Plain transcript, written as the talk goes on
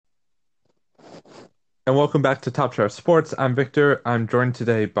and welcome back to Top Shelf Sports. I'm Victor. I'm joined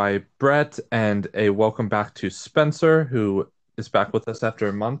today by Brett, and a welcome back to Spencer, who is back with us after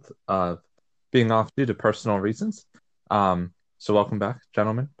a month of being off due to personal reasons. So welcome back,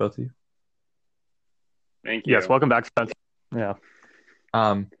 gentlemen, both of you. Thank Yes, you. welcome back, Spencer. Yeah.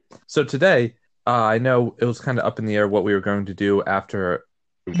 Um, so today, I know it was kind of up in the air what we were going to do after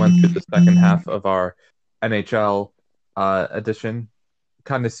we went through the second half of our NHL edition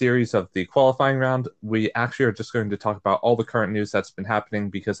kind of series of the qualifying round. We actually are just going to talk about all the current news that's been happening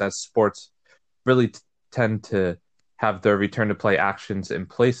because as sports really tend to have their return to play actions in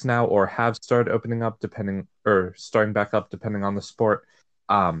place now or have started opening up depending or starting back up depending on the sport.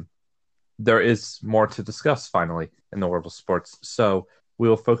 Um, there is more to discuss finally in the world of sports. So we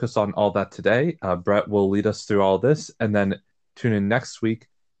will focus on all that today. Brett will lead us through all this and then tune in next week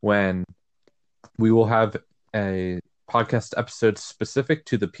when we will have a podcast episode specific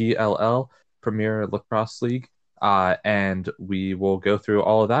to the PLL, Premier Lacrosse League. And we will go through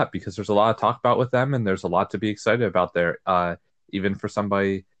all of that because there's a lot to talk about with them and there's a lot to be excited about there, even for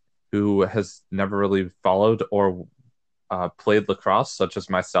somebody who has never really followed or played lacrosse, such as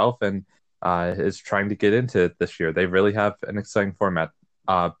myself, and is trying to get into it this year. They really have an exciting format.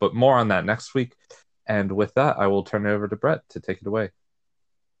 But more on that next week. And with that, I will turn it over to Brett to take it away.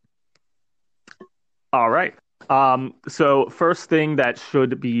 All right. So first thing that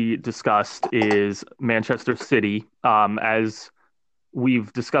should be discussed is Manchester City. As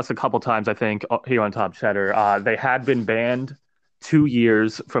we've discussed a couple times, I think, here on Top Cheddar, they had been banned 2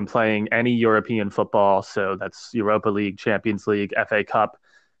 years from playing any European football. So that's Europa League, Champions League, FA Cup,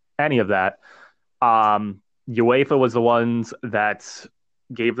 any of that. UEFA was the ones that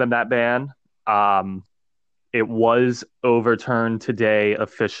gave them that ban. Um, it was overturned today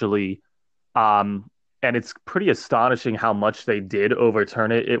officially. Um, and it's pretty astonishing how much they did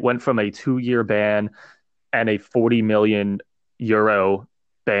overturn it. It went from a 2 year ban and a 40 million euro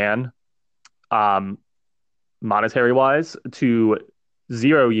ban, um, monetary wise, to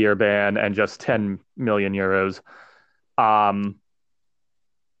 0 year ban and just 10 million euros. Um,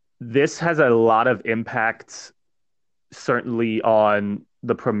 this has a lot of impact, certainly on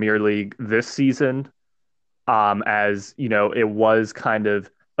the Premier League this season, as you know, it was kind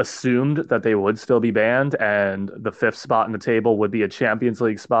of assumed that they would still be banned, and the fifth spot in the table would be a Champions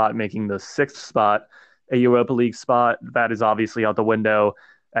League spot, making the sixth spot a Europa League spot. That is obviously out the window,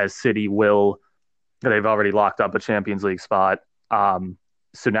 as City will. They've already locked up a Champions League spot.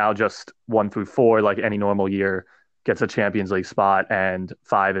 So now just one through four, like any normal year, gets a Champions League spot, and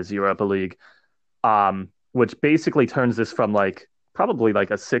five is Europa League, which basically turns this from like probably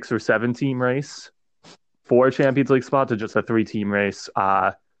like a 6 or 7 team race for a Champions League spot to just a three-team race,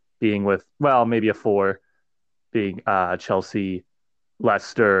 being with, well, maybe a four, being Chelsea,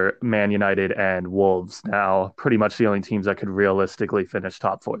 Leicester, Man United, and Wolves. Now, pretty much the only teams that could realistically finish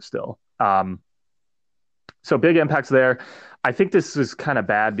top four still. So big impacts there. I think this is kind of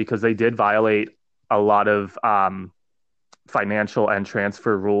bad because they did violate a lot of financial and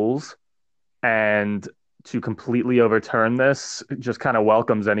transfer rules. And to completely overturn this just kind of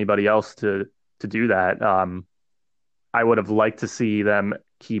welcomes anybody else to do that. I would have liked to see them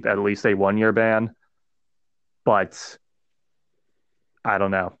keep at least a 1 year ban, but I don't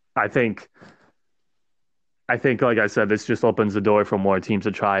know. I think, like I said, this just opens the door for more teams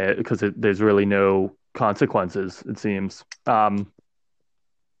to try it because there's really no consequences, it seems.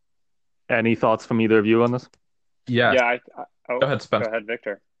 Any thoughts from either of you on this? Yes. Yeah, Go oh, ahead, go Spencer. ahead,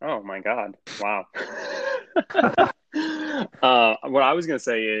 Victor. Oh my God. Wow. What I was gonna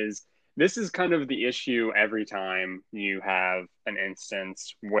say is this is kind of the issue every time you have an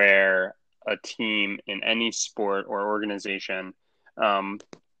instance where a team in any sport or organization um,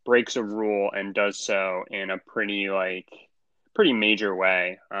 breaks a rule and does so in a pretty major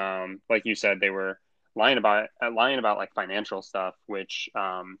way. Like you said, they were lying about like financial stuff, which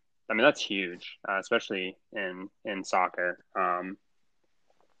I mean that's huge, especially in soccer.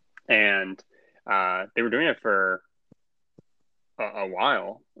 And they were doing it for a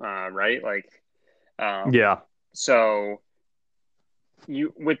while, right? Um, Yeah. so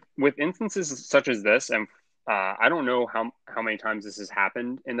you with instances such as this, and I don't know how many times this has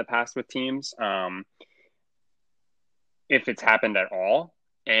happened in the past with teams, if it's happened at all,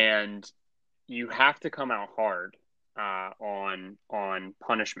 and you have to come out hard on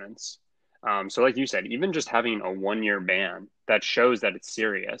punishments. So, like you said, even just having a 1 year ban that shows that it's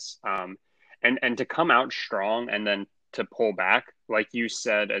serious, and to come out strong and then to pull back, like you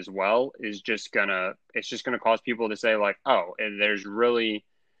said as well, is just gonna it's just gonna cause people to say like, oh, there's really,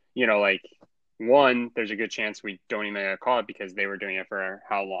 you know, like one, there's a good chance we don't even get caught because they were doing it for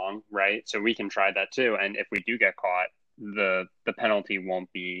how long, right? So we can try that too. And if we do get caught, the penalty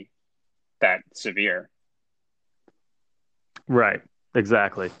won't be that severe. Right.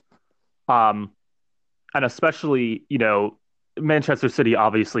 Exactly. Um, and especially, Manchester City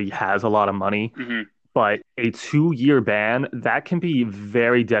obviously has a lot of money, Hmm. but a 2-year ban that can be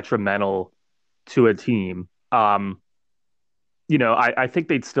very detrimental to a team. I think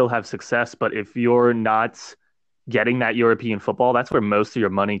they'd still have success, but if you're not getting that European football, that's where most of your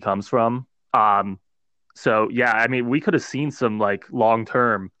money comes from. So yeah, I mean, we could have seen some like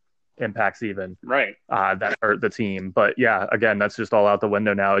long-term impacts even Right. that hurt the team. But yeah, again, that's just all out the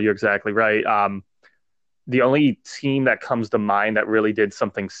window now. You're exactly right. The only team that comes to mind that really did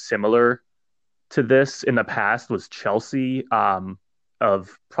something similar to this in the past was Chelsea,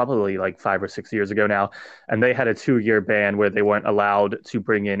 of probably like 5 or 6 years ago now, and they had a 2-year ban where they weren't allowed to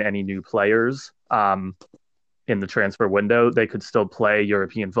bring in any new players. In the transfer window, they could still play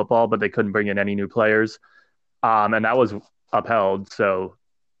European football, but they couldn't bring in any new players. And that was upheld. So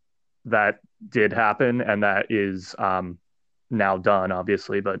that did happen, and that is now done,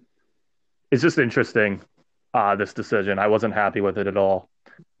 obviously. But it's just interesting, this decision. I wasn't happy with it at all.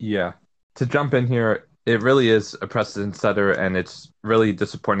 Yeah. To jump in here, it really is a precedent setter, and it's really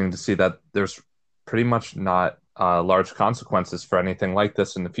disappointing to see that there's pretty much not large consequences for anything like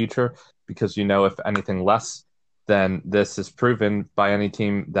this in the future, because if anything less than this is proven by any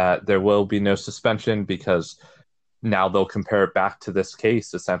team, that there will be no suspension, because now they'll compare it back to this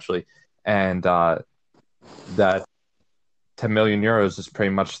case essentially, and that 10 million euros is pretty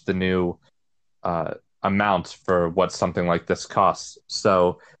much the new uh, amount for what something like this costs.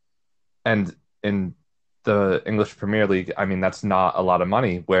 So, and in the English Premier League, I mean, that's not a lot of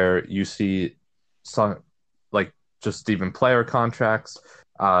money, where you see some, like, just even player contracts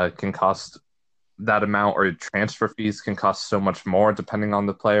can cost that amount, or transfer fees can cost so much more depending on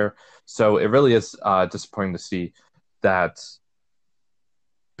the player. So it really is disappointing to see that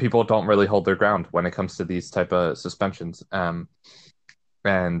people don't really hold their ground when it comes to these type of suspensions, and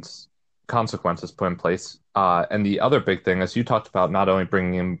consequences put in place. And the other big thing, as you talked about, not only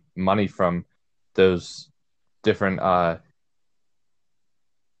bringing in money from those different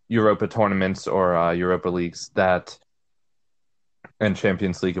Europa tournaments, or Europa leagues, that and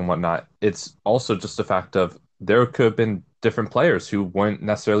Champions League and whatnot, it's also just a fact of there could have been different players who wouldn't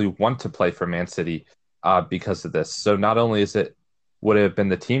necessarily want to play for Man City because of this. So not only would it have been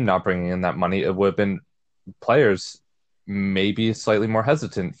the team not bringing in that money, it would have been players maybe slightly more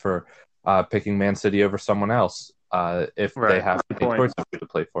hesitant for picking Man City over someone else if they Right. have Good a point. choice of who to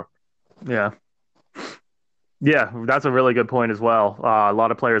play for. Yeah. Yeah, that's a really good point as well. A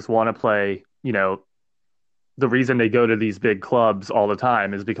lot of players want to play, the reason they go to these big clubs all the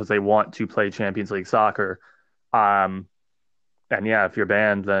time is because they want to play Champions League soccer. Um, and yeah, if you're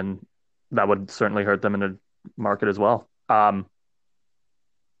banned, then that would certainly hurt them in the market as well. And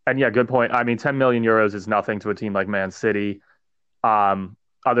yeah, good point. I mean, 10 million euros is nothing to a team like Man City.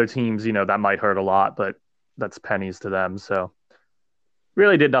 Other teams, that might hurt a lot, but that's pennies to them. So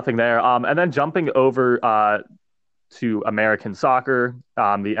really did nothing there. And then jumping over to American soccer,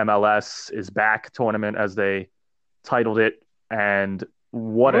 the MLS is back tournament, as they titled it, and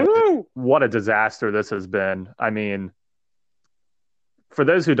Woo! what a disaster this has been. I mean, for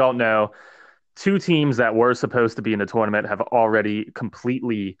those who don't know, two teams that were supposed to be in the tournament have already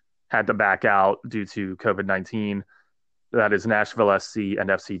completely had to back out due to COVID-19. That is Nashville SC and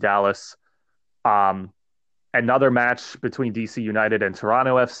FC Dallas. Um, Another match between DC United and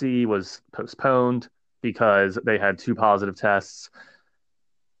Toronto FC was postponed because they had two positive tests.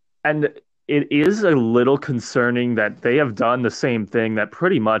 And it is a little concerning that they have done the same thing that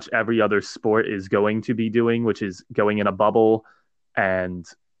pretty much every other sport is going to be doing, which is going in a bubble and,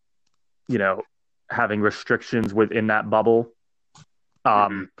 you know, having restrictions within that bubble.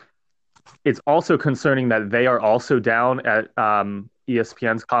 Hmm. It's also concerning that they are also down at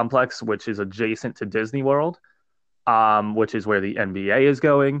ESPN's complex, which is adjacent to Disney World, which is where the NBA is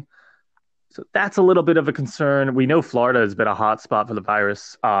going. So that's a little bit of a concern. We know Florida has been a hot spot for the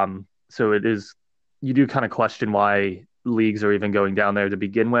virus. So it is, you do kind of question why leagues are even going down there to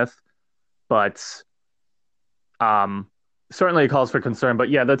begin with. But um, certainly it calls for concern. But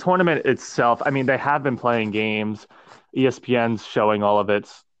yeah, the tournament itself, I mean, they have been playing games. ESPN's showing all of it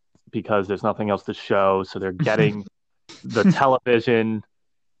because there's nothing else to show. So they're getting the television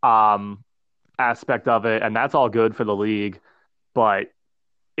aspect of it, and that's all good for the league. But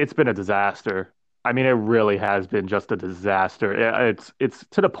it's been a disaster. I mean, it really has been just a disaster. It's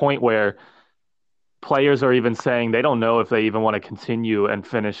to the point where players are even saying they don't know if they even want to continue and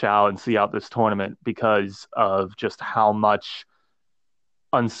finish out and see out this tournament because of just how much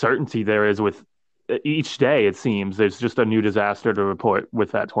uncertainty there is with each day. It seems there's just a new disaster to report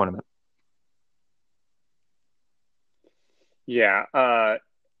with that tournament. Yeah,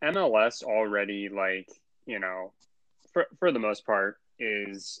 MLS already, like, for the most part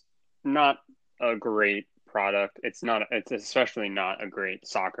is not a great product. It's especially not a great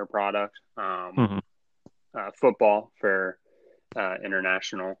soccer product. Mm-hmm. Football for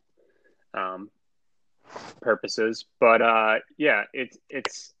international purposes. But yeah,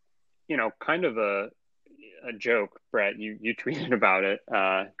 it's kind of a joke, Brett. You tweeted about it.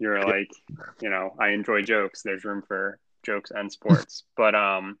 You're like, I enjoy jokes. There's room for jokes and sports. But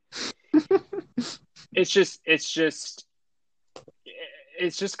it's just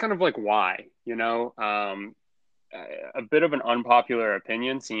kind of like, why, a bit of an unpopular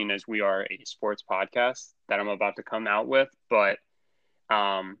opinion, seeing as we are a sports podcast that I'm about to come out with, but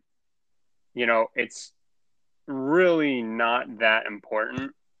it's really not that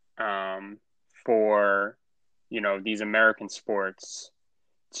important for these American sports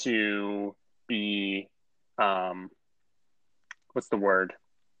to be what's the word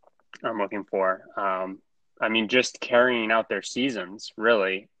I'm looking for? I mean, just carrying out their seasons,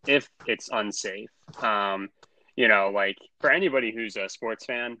 really, if it's unsafe. Like, for anybody who's a sports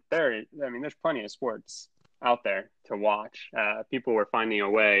fan, there's plenty of sports out there to watch. People were finding a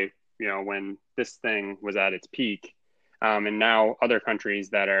way, when this thing was at its peak. And now other countries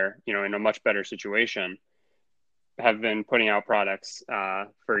that are, in a much better situation have been putting out products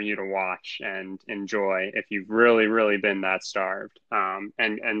for you to watch and enjoy if you've really, really been that starved.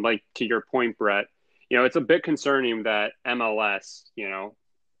 And like, to your point, Brett, it's a bit concerning that MLS,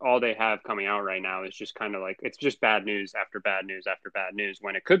 all they have coming out right now is just kind of like, it's just bad news after bad news after bad news,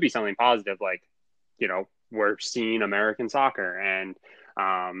 when it could be something positive, like, we're seeing American soccer and,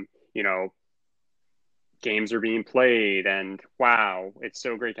 games are being played and wow, it's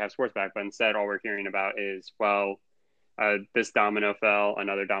so great to have sports back. But instead, all we're hearing about is, well, this domino fell,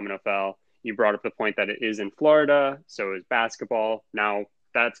 another domino fell. You brought up the point that it is in Florida, so is basketball. Now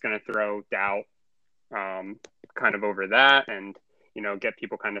that's going to throw doubt kind of over that and, get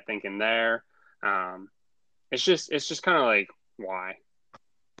people kind of thinking there. It's just kind of like, why?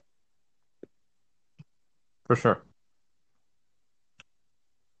 For sure.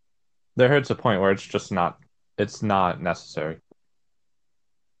 There hits a point where it's not necessary.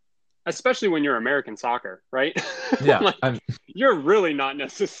 Especially when you're American soccer, right? Yeah. Like, you're really not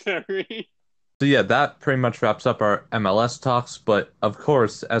necessary. So yeah, that pretty much wraps up our MLS talks. But of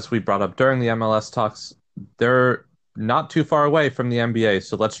course, as we brought up during the MLS talks, they're not too far away from the NBA.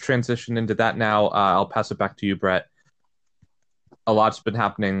 So let's transition into that now. I'll pass it back to you, Brett. A lot's been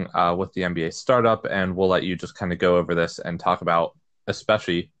happening with the NBA startup, and we'll let you just kind of go over this and talk about,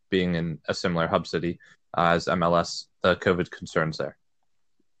 especially being in a similar hub city as MLS, the COVID concerns there.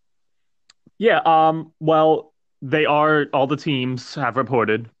 Yeah, well, all the teams have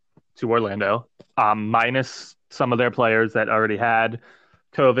reported to Orlando, minus some of their players that already had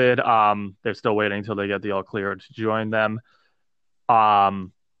COVID. They're still waiting until they get the all clear to join them.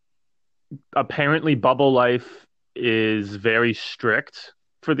 Apparently, bubble life is very strict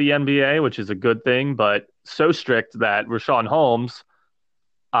for the NBA, which is a good thing, but so strict that Richaun Holmes,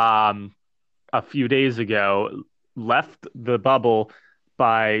 a few days ago, left the bubble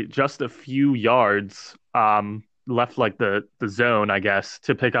by just a few yards, left like the zone, I guess,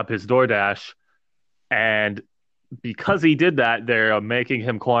 to pick up his DoorDash. And because he did that, they're making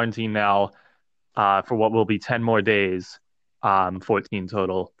him quarantine now for what will be 10 more days, 14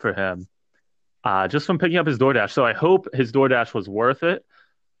 total for him, just from picking up his DoorDash. So I hope his DoorDash was worth it.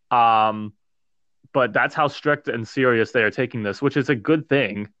 But that's how strict and serious they are taking this, which is a good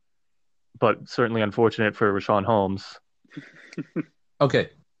thing, but certainly unfortunate for Richaun Holmes.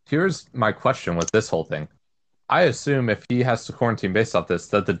 Okay, here's my question with this whole thing. I assume if he has to quarantine based off this,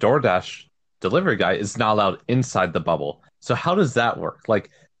 that the DoorDash delivery guy is not allowed inside the bubble. So how does that work?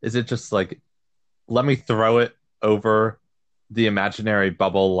 Like, is it just like, let me throw it over the imaginary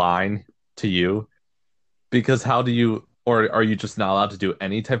bubble line to you? Because or are you just not allowed to do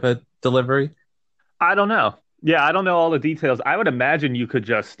any type of delivery? I don't know. Yeah, I don't know all the details. I would imagine you could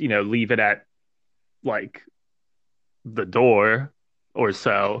just, leave it at like the door or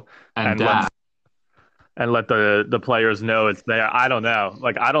so and let the players know it's there. I don't know.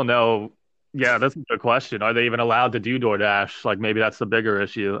 Like, I don't know. Yeah, that's a good question. Are they even allowed to do DoorDash? Like, maybe that's the bigger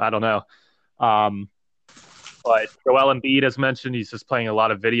issue. I don't know. But Joel Embiid, as mentioned, he's just playing a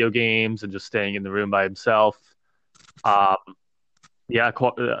lot of video games and just staying in the room by himself. Yeah,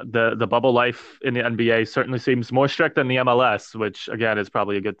 the bubble life in the NBA certainly seems more strict than the MLS, which again is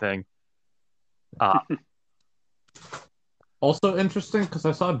probably a good thing. Uh, Also interesting because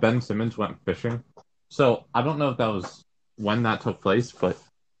I saw Ben Simmons went fishing. So I don't know if that was when that took place, but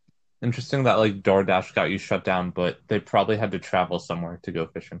interesting that like DoorDash got you shut down, but they probably had to travel somewhere to go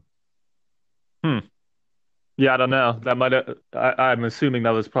fishing. hmm. Yeah, I don't know. That might have. I'm assuming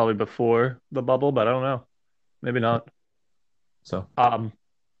that was probably before the bubble, but I don't know. Maybe not. So Um,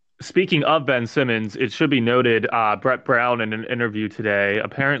 Speaking of Ben Simmons, it should be noted, Brett Brown in an interview today,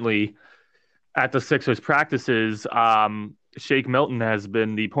 apparently at the Sixers practices, Shake Milton has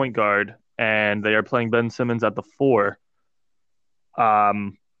been the point guard, and they are playing Ben Simmons at the four.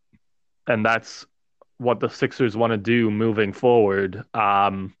 Um, and that's what the Sixers want to do moving forward.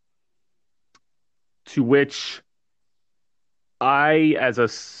 To which I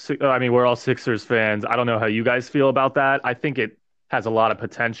mean, we're all Sixers fans. I don't know how you guys feel about that. I think it has a lot of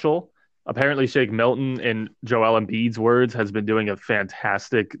potential. Apparently, Shake Milton, in Joel Embiid's words, has been doing a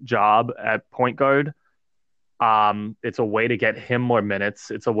fantastic job at point guard. It's a way to get him more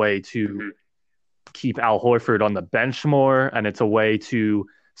minutes. It's a way to Mhm. keep Al Horford on the bench more, and it's a way to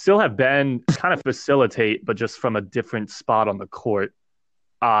still have Ben kind of facilitate, but just from a different spot on the court.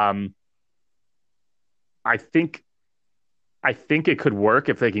 Um, I think I think it could work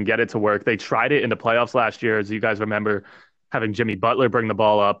if they can get it to work. They tried it in the playoffs last year, as you guys remember, having Jimmy Butler bring the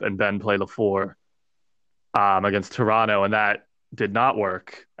ball up and Ben play the four against Toronto, and that did not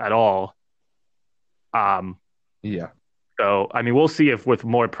work at all. Um, yeah. so, I mean, we'll see if with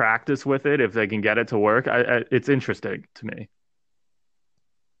more practice with it, if they can get it to work. It's interesting to me.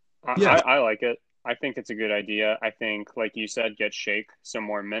 Yeah. I like it. I think it's a good idea. I think, like you said, get Shake some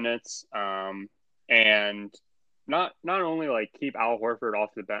more minutes, and not only like keep Al Horford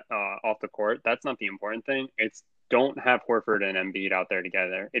off the court. That's not the important thing. It's don't have Horford and Embiid out there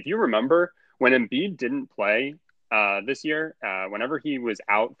together. If you remember when Embiid didn't play this year, whenever he was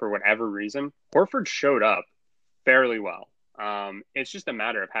out for whatever reason, Horford showed up fairly well. It's just a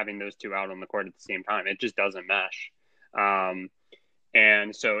matter of having those two out on the court at the same time. It just doesn't mesh. Um,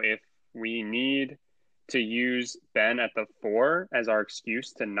 and so if we need to use Ben at the four as our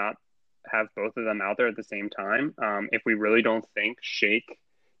excuse to not have both of them out there at the same time, if we really don't think Shake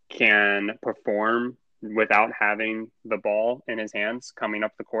can perform without having the ball in his hands coming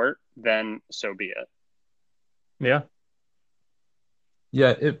up the court, then so be it. Yeah.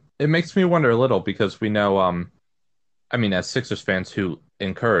 Yeah, it makes me wonder a little because we know I mean as Sixers fans who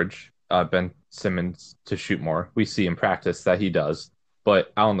encourage Ben Simmons to shoot more, we see in practice that he does.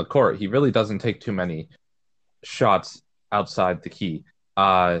 But out on the court, he really doesn't take too many shots outside the key,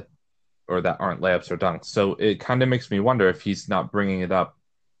 or that aren't layups or dunks. So it kind of makes me wonder if he's not bringing it up,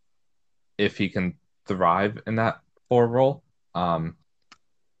 if he can thrive in that four role. Um,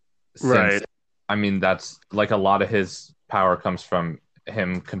 since Right. I mean that's like a lot of his power comes from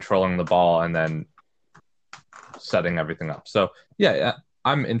him controlling the ball and then setting everything up. So yeah,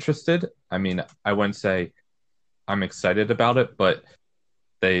 I'm interested. I mean, I wouldn't say I'm excited about it, but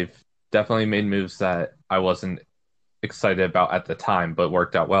they've definitely made moves that I wasn't excited about at the time, but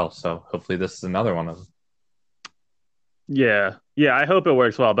worked out well. So hopefully this is another one of them. Yeah. Yeah. I hope it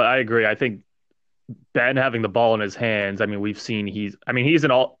works well, but I agree. I think Ben having the ball in his hands, I mean, we've seen he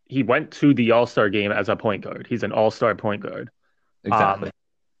went to the All-Star game as a point guard. He's an all-star point guard. Um, Exactly.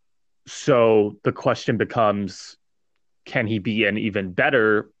 so the question becomes, can he be an even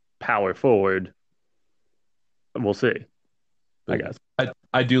better power forward? We'll see, I But guess.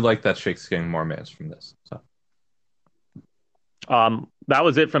 I do like that Shake's getting more minutes from this. So That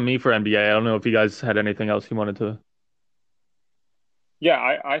was it from me for NBA. I don't know if you guys had anything else you wanted to. Yeah,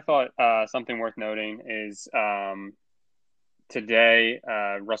 I thought something worth noting is today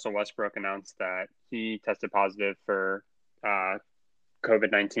Russell Westbrook announced that he tested positive for uh,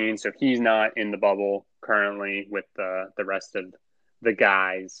 COVID-19, so he's not in the bubble currently with the rest of the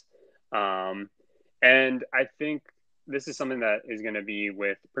guys. Um, and I think this is something that is going to be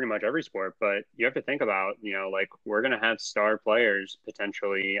with pretty much every sport, but you have to think about, like we're going to have star players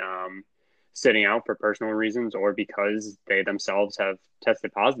potentially sitting out for personal reasons or because they themselves have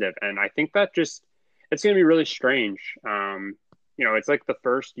tested positive. And I think that just it's going to be really strange. It's like the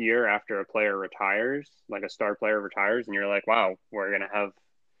first year after a player retires, like a star player retires, and you're like, wow, we're going to have,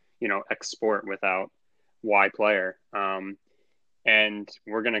 X sport without Y player. And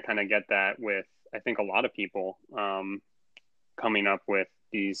we're going to kind of get that with, I think, a lot of people coming up with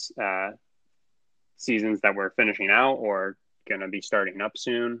these seasons that we're finishing out or going to be starting up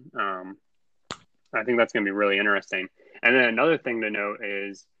soon. I think that's going to be really interesting. And then another thing to note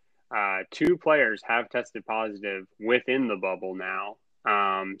is two players have tested positive within the bubble now.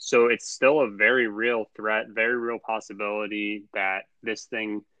 So it's still a very real threat, very real possibility that this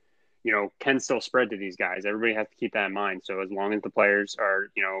thing, can still spread to these guys. Everybody has to keep that in mind. So as long as the players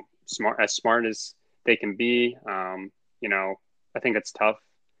are, smart as they can be, I think it's tough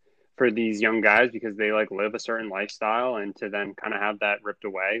for these young guys because they like live a certain lifestyle and to then kind of have that ripped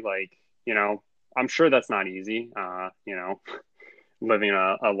away, like, I'm sure that's not easy, living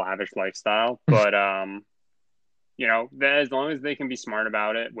a lavish lifestyle, but, as long as they can be smart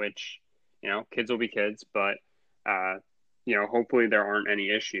about it, which, kids will be kids, but, uh, hopefully there aren't any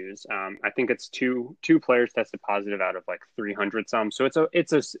issues. I think it's two players tested positive out of like 300 some. So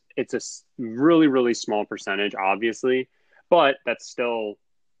it's a really, really small percentage, obviously, but that's still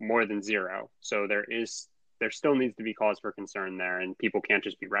more than zero. So there still needs to be cause for concern there, and people can't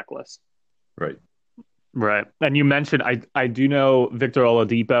just be reckless. Right. Right. And you mentioned I do know Victor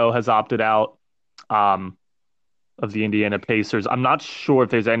Oladipo has opted out of the Indiana Pacers. I'm not sure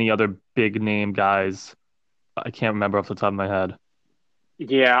if there's any other big name guys. I can't remember off the top of my head.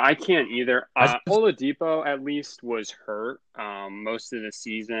 Yeah, I can't either. I just, Oladipo at least was hurt most of the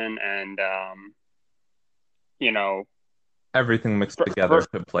season, and you know, everything mixed together for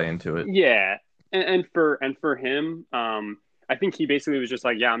could play into it. yeah, and for him, I think he basically was just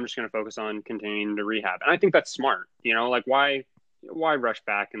like, yeah, I'm just going to focus on continuing to rehab, and I think that's smart. Like why rush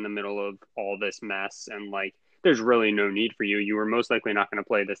back in the middle of all this mess, and like there's really no need for you. You were most likely not going to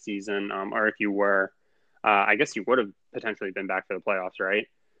play this season, or if you were, I guess you would have potentially been back for the playoffs, right?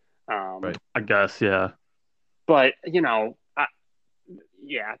 Right. I guess, yeah. But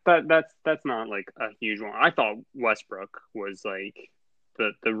yeah, that's not like a huge one. I thought Westbrook was like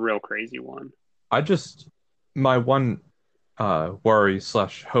the real crazy one. My one worry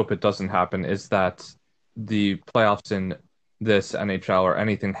slash hope it doesn't happen is that the playoffs in this NHL or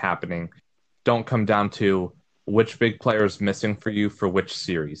anything happening don't come down to which big player is missing for you for which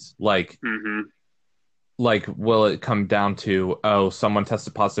series. Mm-hmm. Like, will it come down to, oh, someone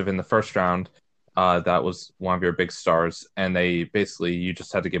tested positive in the first round, that was one of your big stars, and you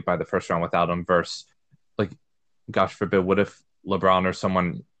just had to get by the first round without him, versus, like, gosh forbid, what if LeBron or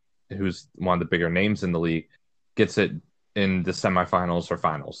someone who's one of the bigger names in the league gets it in the semifinals or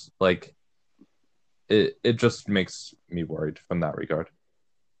finals? Like, it just makes me worried from that regard.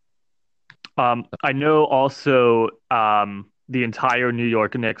 I know also the entire New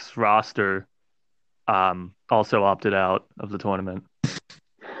York Knicks roster also opted out of the tournament.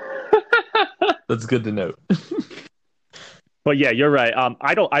 That's good to note. But yeah, you're right.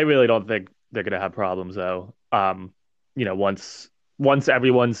 I really don't think they're gonna have problems though. Once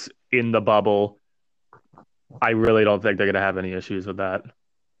everyone's in the bubble, I really don't think they're gonna have any issues with that.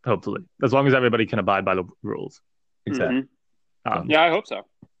 Hopefully, as long as everybody can abide by the rules. Exactly. Mm-hmm. Yeah, I hope so.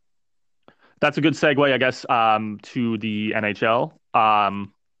 That's a good segue, I guess, to the NHL.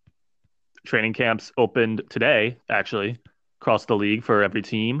 Training camps opened today, actually, across the league for every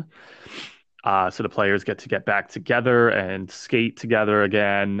team. So the players get back together and skate together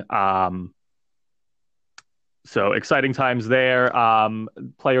again. So exciting times there.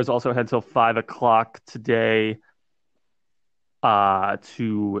 Players also had till 5 o'clock today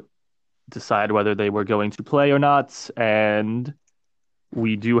to decide whether they were going to play or not. And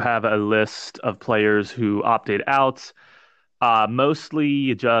we do have a list of players who opted out.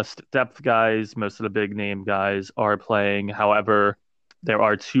 Mostly just depth guys. Most of the big name guys are playing. However, there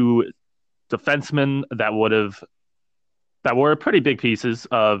are two defensemen that were pretty big pieces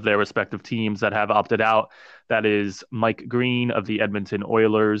of their respective teams that have opted out. That is Mike Green of the Edmonton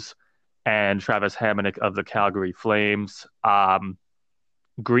Oilers and Travis Hamonic of the Calgary Flames.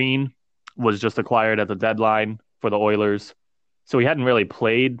 Green was just acquired at the deadline for the Oilers, so he hadn't really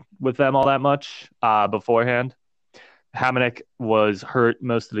played with them all that much beforehand. Hamonic was hurt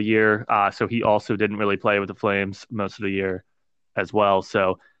most of the year, so he also didn't really play with the Flames most of the year as well.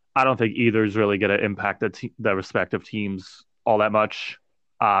 So I don't think either is really going to impact the respective teams all that much.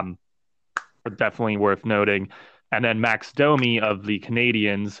 But definitely worth noting. And then Max Domi of the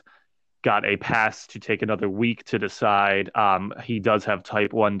Canadiens got a pass to take another week to decide. He does have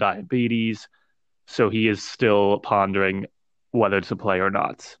type 1 diabetes, so he is still pondering whether to play or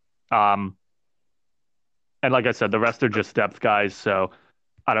not. And like I said, the rest are just depth guys, so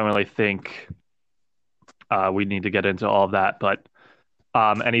I don't really think we need to get into all of that. But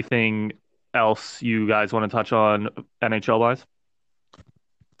anything else you guys want to touch on NHL wise?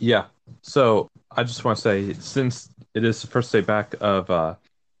 Yeah. So I just want to say, since it is the first day back of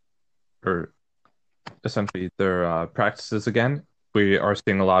or essentially their practices again, we are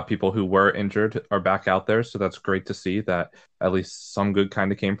seeing a lot of people who were injured are back out there. So that's great to see that at least some good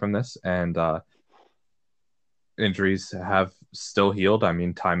kind of came from this. And injuries have still healed. I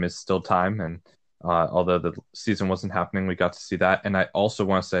mean, time is still time, and although the season wasn't happening, we got to see that. And I also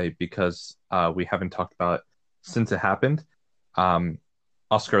want to say, because we haven't talked about it since it happened, um,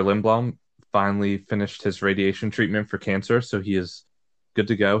 Oscar Lindblom finally finished his radiation treatment for cancer, so he is good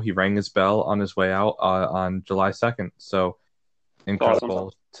to go. He rang his bell on his way out on July 2nd. So Awesome.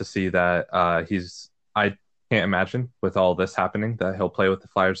 incredible to see that I can't imagine with all this happening that he'll play with the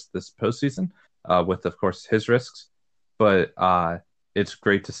Flyers this postseason, with, of course, his risks. But it's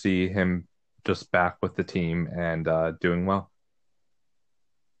great to see him just back with the team and doing well.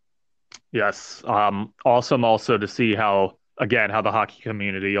 Yes. Awesome also to see how, again, how the hockey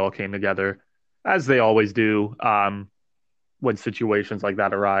community all came together, as they always do, when situations like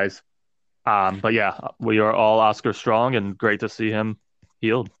that arise. But yeah, we are all Oscar strong and great to see him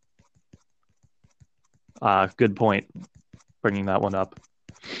healed. Good point, bringing that one up.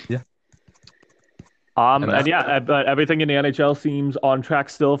 Yeah. And yeah, but everything in the NHL seems on track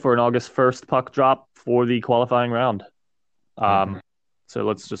still for an August 1st puck drop for the qualifying round. So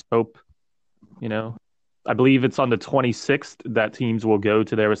let's just hope, I believe it's on the 26th that teams will go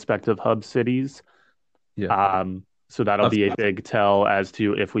to their respective hub cities. Yeah. So that'll be a big tell as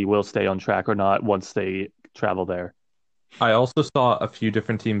to if we will stay on track or not once they travel there. I also saw a few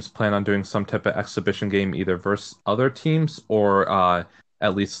different teams plan on doing some type of exhibition game, either versus other teams or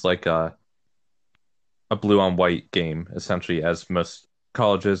at least like a blue on white game, essentially, as most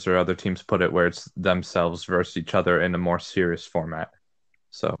colleges or other teams put it, where it's themselves versus each other in a more serious format.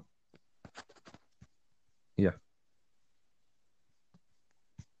 So, yeah.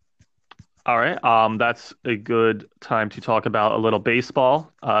 All right. That's a good time to talk about a little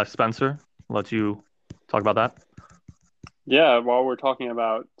baseball. Spencer, I'll let you talk about that. Yeah, while we're talking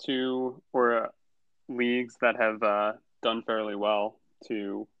about two or leagues that have done fairly well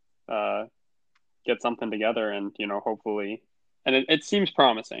to get something together, and hopefully, and it seems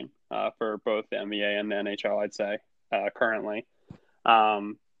promising for both the NBA and the NHL, I'd say currently.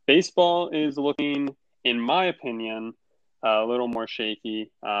 Baseball is looking, in my opinion, a little more shaky.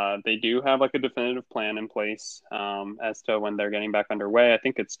 They do have like a definitive plan in place as to when they're getting back underway. I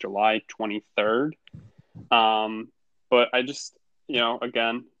think it's July 23rd. But I just,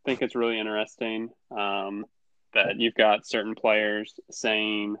 again, think it's really interesting that you've got certain players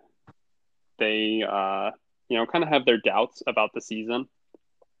saying they, kind of have their doubts about the season.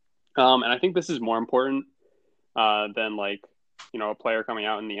 And I think this is more important than like, a player coming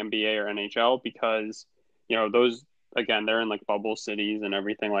out in the NBA or NHL because, those, again, they're in like bubble cities and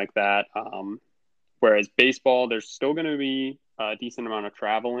everything like that. Whereas baseball, there's still going to be a decent amount of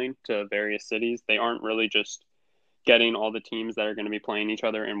traveling to various cities. They aren't really just getting all the teams that are going to be playing each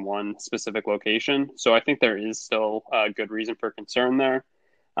other in one specific location. So I think there is still a good reason for concern there.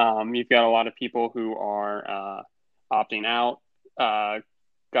 You've got a lot of people who are opting out,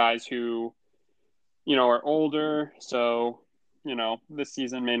 guys who, are older. So, this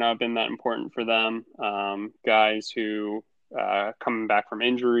season may not have been that important for them. Guys who coming back from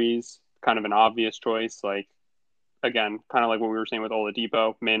injuries, kind of an obvious choice. Like, again, kind of like what we were saying with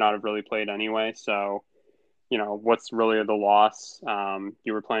Oladipo, may not have really played anyway. So, what's really the loss?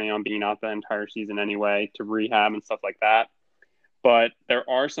 You were planning on being out the entire season anyway to rehab and stuff like that. But there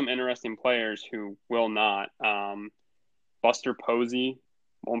are some interesting players who will not. Buster Posey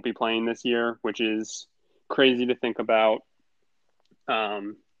won't be playing this year, which is crazy to think about.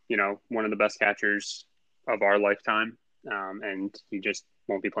 One of the best catchers of our lifetime, and he just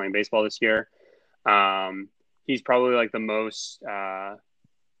won't be playing baseball this year. He's probably like the most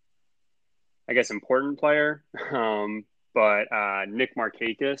important player. But Nick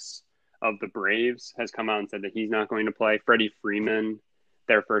Markakis of the Braves has come out and said that he's not going to play. Freddie Freeman,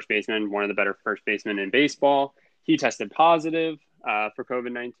 their first baseman, one of the better first basemen in baseball, he tested positive for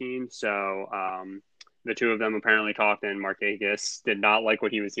COVID-19. So the two of them apparently talked, and Markakis did not like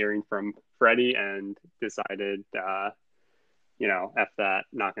what he was hearing from Freddie and decided, F that,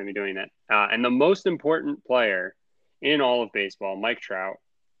 not going to be doing it. And the most important player in all of baseball, Mike Trout,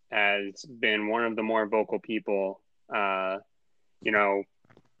 has been one of the more vocal people,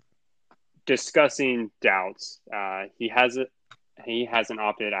 discussing doubts. He hasn't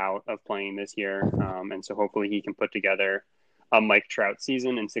opted out of playing this year, and so hopefully he can put together a Mike Trout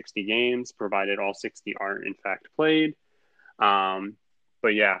season in 60 games, provided all 60 aren't in fact played. But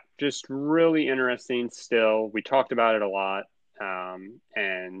yeah, just really interesting still. We talked about it a lot,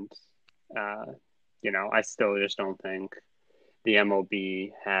 and I still just don't think the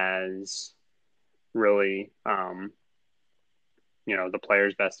MLB has really, the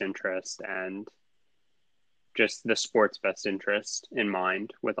player's best interest. And, just the sport's best interest in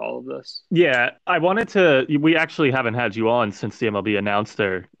mind with all of this. Yeah, we actually haven't had you on since the MLB announced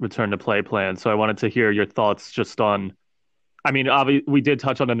their return to play plan. So I wanted to hear your thoughts just on, I mean, obviously we did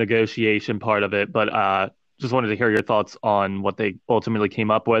touch on the negotiation part of it, but just wanted to hear your thoughts on what they ultimately came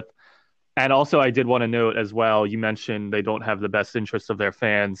up with. And also, I did want to note as well, you mentioned they don't have the best interests of their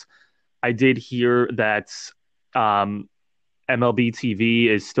fans. I did hear that MLB TV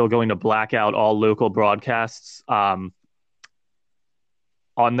is still going to black out all local broadcasts on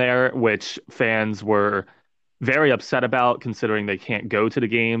there, which fans were very upset about, considering they can't go to the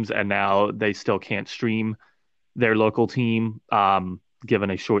games and now they still can't stream their local team,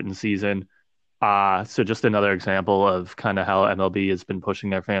 given a shortened season. So just another example of kind of how MLB has been pushing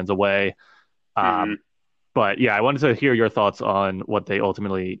their fans away. But yeah, I wanted to hear your thoughts on what they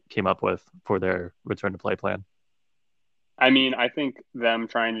ultimately came up with for their return to play plan. I mean, I think them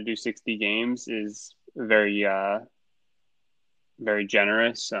trying to do 60 games is very, very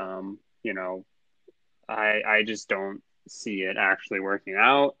generous. I just don't see it actually working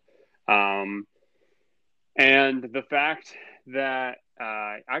out. And the fact that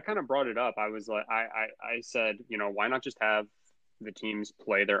I kind of brought it up, I was like, I said, why not just have the teams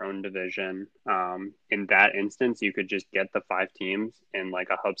play their own division? In that instance, you could just get the 5 teams in like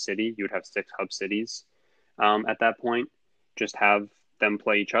a hub city. You would have 6 hub cities at that point. Just have them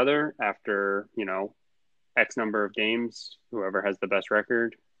play each other after, X number of games. Whoever has the best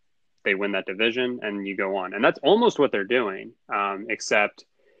record, they win that division and you go on. And that's almost what they're doing, except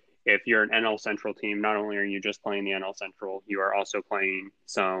if you're an NL Central team, not only are you just playing the NL Central, you are also playing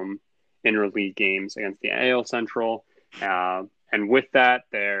some interleague games against the AL Central. And with that,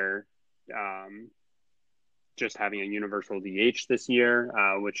 they're just having a universal DH this year,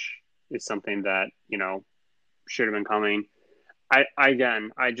 which is something that, should have been coming.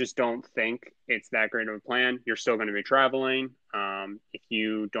 I just don't think it's that great of a plan. You're still going to be traveling. If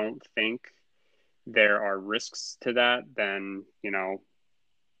you don't think there are risks to that, then,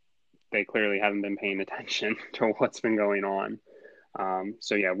 they clearly haven't been paying attention to what's been going on.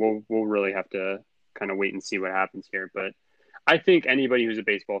 So yeah, we'll really have to kind of wait and see what happens here. But I think anybody who's a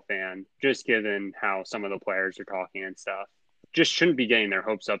baseball fan, just given how some of the players are talking and stuff, just shouldn't be getting their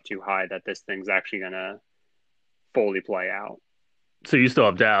hopes up too high that this thing's actually going to fully play out. So you still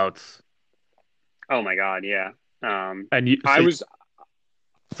have doubts? Oh my God, yeah. Sorry,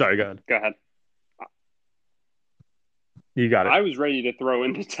 go ahead. Go ahead. You got it. I was ready to throw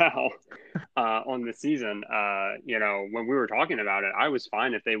in the towel on the season. When we were talking about it, I was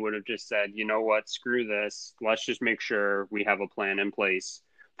fine if they would have just said, you know what, screw this. Let's just make sure we have a plan in place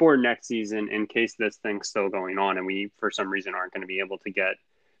for next season in case this thing's still going on and we, for some reason, aren't going to be able to get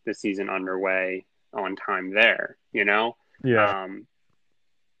the season underway on time there, Yeah.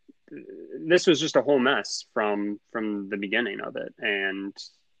 This was just a whole mess from the beginning of it. And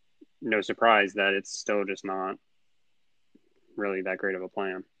no surprise that it's still just not really that great of a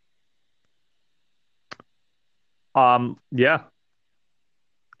plan. Yeah.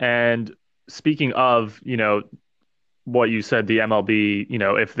 And speaking of, what you said, the MLB,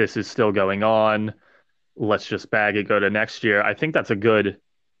 if this is still going on, let's just bag it, go to next year. I think that's a good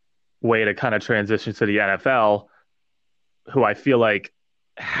way to kind of transition to the NFL, who I feel like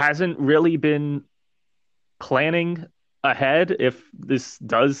hasn't really been planning ahead if this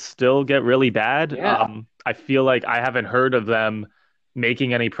does still get really bad. Yeah. I feel like I haven't heard of them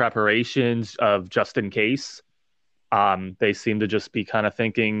making any preparations of just in case. They seem to just be kind of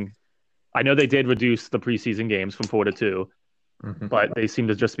thinking, I know they did reduce the preseason games from 4 to 2, but they seem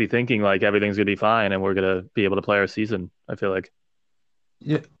to just be thinking like everything's going to be fine and we're going to be able to play our season, I feel like.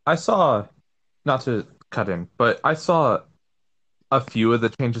 Yeah, I saw, not to cut in, but I saw a few of the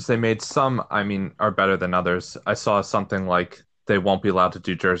changes they made. Some, I mean, are better than others. I saw something like they won't be allowed to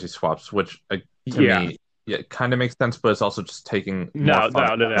do jersey swaps, which to me, it kind of makes sense, but it's also just taking No. more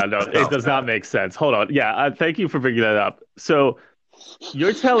fun. It does not make sense. Hold on. Yeah, thank you for bringing that up. So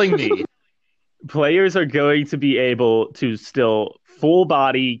you're telling me players are going to be able to still full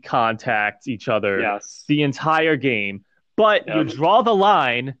body contact each other the entire game, but you draw the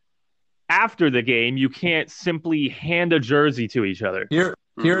line after the game. You can't simply hand a jersey to each other.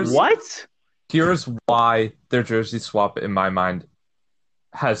 Here's what? Here's why their jersey swap, in my mind,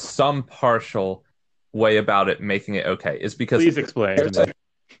 has some partial way about it making it okay. Is because please explain.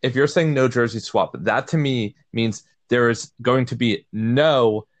 If you're saying no jersey swap, that to me means there is going to be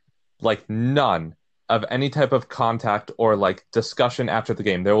none of any type of contact or like discussion after the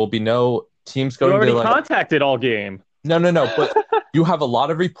game. There will be no teams going to like contacted all game. No, but you have a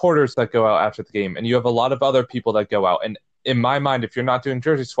lot of reporters that go out after the game, and you have a lot of other people that go out. And in my mind, if you're not doing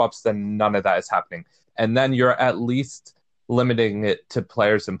jersey swaps, then none of that is happening. and then you're at least limiting it to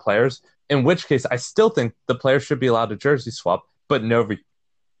players and players. In which case, I still think the players should be allowed to jersey swap, but no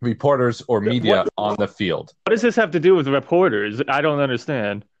reporters or media on the field. What does this have to do with reporters? I don't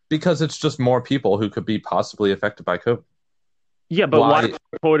understand. Because it's just more people who could be possibly affected by COVID. Yeah, but why would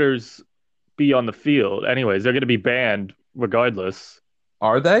reporters be on the field? Anyways, they're going to be banned regardless.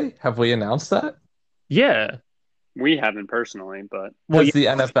 Are they? Have we announced that? Yeah. We haven't personally, but because the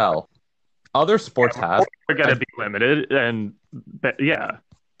NFL, other sports have. They're going to be limited, and yeah.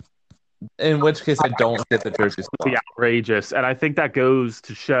 In which case, I don't get the jersey swap. Outrageous, and I think that goes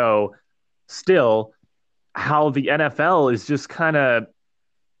to show still how the NFL is just kind of,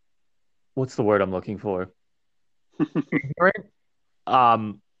 what's the word I'm looking for?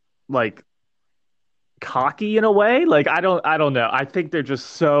 Like cocky in a way. Like I don't know. I think they're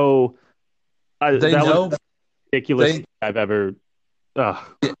just so. They know was ridiculous. I've ever.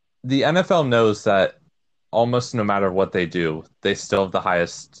 The NFL knows that almost no matter what they do, they still have the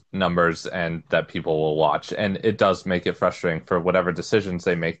highest numbers and that people will watch, and it does make it frustrating for whatever decisions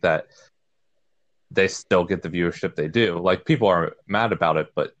they make that they still get the viewership they do. Like people are mad about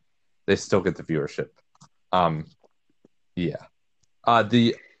it, but they still get the viewership. Yeah.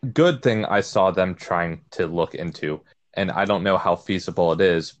 The good thing I saw them trying to look into, and I don't know how feasible it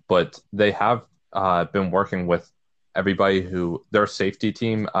is, but they have been working with everybody their safety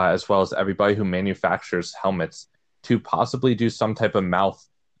team, as well as everybody who manufactures helmets, to possibly do some type of mouth,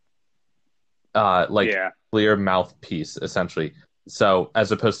 clear mouthpiece, essentially. So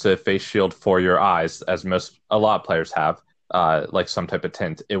as opposed to a face shield for your eyes, as a lot of players have, like some type of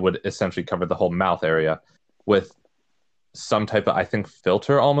tint, it would essentially cover the whole mouth area with some type of, I think,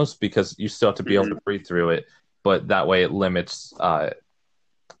 filter almost, because you still have to be able to breathe through it, but that way it limits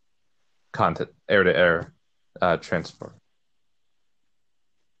content, air-to-air transfer.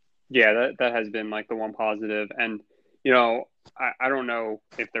 Yeah, that has been like the one positive. And, you know, I don't know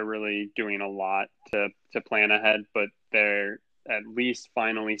if they're really doing a lot to plan ahead, but they're at least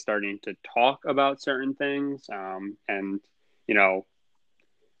finally starting to talk about certain things. And, you know,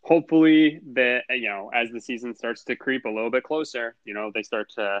 hopefully that, you know, as the season starts to creep a little bit closer, you know, they start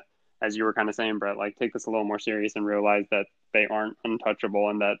to, as you were kind of saying, Brett, like take this a little more serious and realize that they aren't untouchable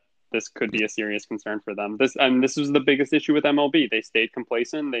and that this could be a serious concern for them. This was the biggest issue with MLB. They stayed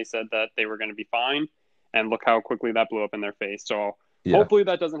complacent. They said that they were going to be fine, and look how quickly that blew up in their face. So hopefully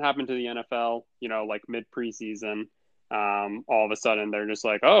that doesn't happen to the NFL, you know, like mid preseason. All of a sudden they're just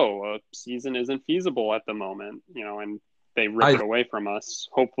like, oh, a season isn't feasible at the moment, you know, and they rip it away from us.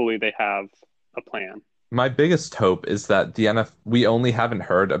 Hopefully they have a plan. My biggest hope is that we only haven't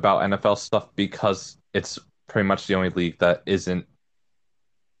heard about NFL stuff because it's pretty much the only league that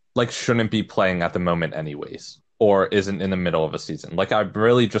shouldn't be playing at the moment anyways, or isn't in the middle of a season. Like, I'm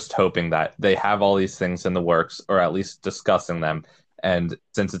really just hoping that they have all these things in the works, or at least discussing them. And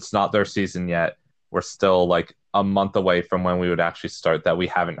since it's not their season yet, we're still like a month away from when we would actually start, that we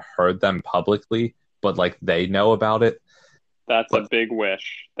haven't heard them publicly, but like they know about it. That's a big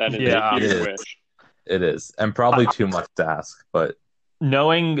wish. That is a huge wish. It is, and probably too much to ask, but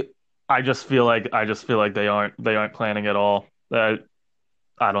knowing, I just feel like they aren't planning at all.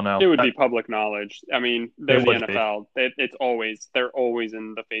 I don't know. It would be public knowledge. I mean, they're the NFL. They're always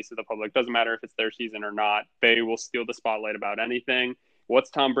in the face of the public. Doesn't matter if it's their season or not. They will steal the spotlight about anything. What's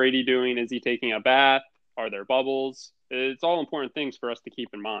Tom Brady doing? Is he taking a bath? Are there bubbles? It's all important things for us to keep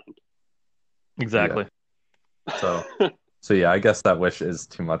in mind. Exactly. Yeah. So yeah, I guess that wish is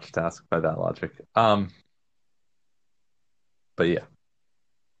too much to ask by that logic. But yeah.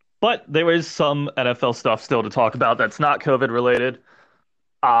 But there is some NFL stuff still to talk about that's not COVID related.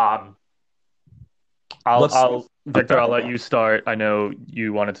 Victor, I'll let you start. I know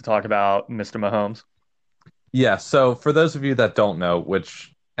you wanted to talk about Mr. Mahomes. Yeah, so for those of you that don't know,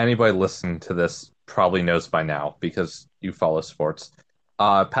 which anybody listening to this probably knows by now because you follow sports,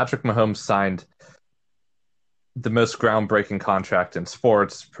 Patrick Mahomes signed the most groundbreaking contract in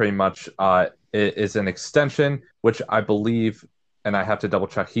sports, pretty much. It is an extension, which I believe, and I have to double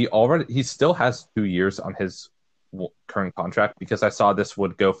check, he still has 2 years on his current contract, because I saw this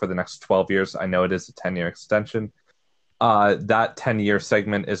would go for the next 12 years. I know it is a 10-year extension. That 10-year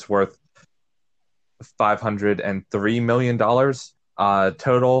segment is worth $503 million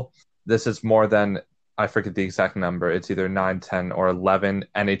total. This is more than, I forget the exact number, it's either 9, 10, or 11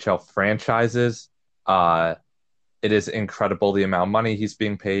 NHL franchises. It is incredible the amount of money he's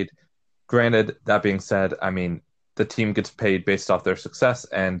being paid. Granted, that being said, I mean, the team gets paid based off their success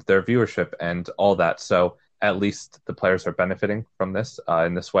and their viewership and all that. So at least the players are benefiting from this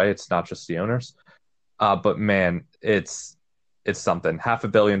in this way. It's not just the owners. But man, it's something.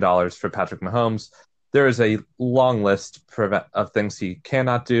 $500 million for Patrick Mahomes. there is a long list of things he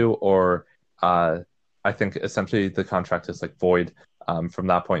cannot do, or I think essentially the contract is like void from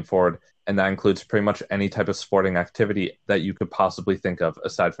that point forward. And that includes pretty much any type of sporting activity that you could possibly think of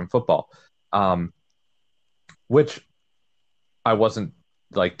aside from football, which I wasn't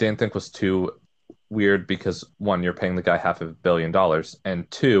didn't think was too weird because one, you're paying the guy $500 million,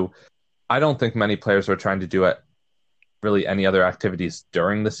 and two, I don't think many players are trying to do it really any other activities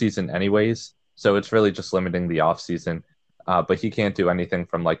during the season anyways. So it's really just limiting the off season. But he can't do anything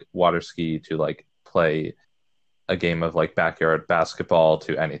from like water ski to like play a game of like backyard basketball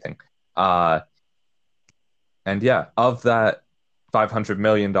to anything. And yeah, of that $500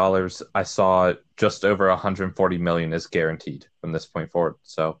 million, I saw just over 140 million is guaranteed from this point forward.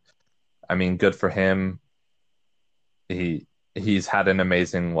 So, I mean, good for him. He's had an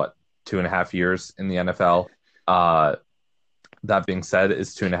amazing 2.5 years in the NFL. That being said,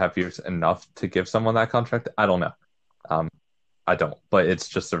 is 2.5 years enough to give someone that contract? I don't know. I don't, but it's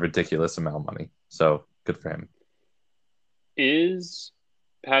just a ridiculous amount of money. So good for him. Is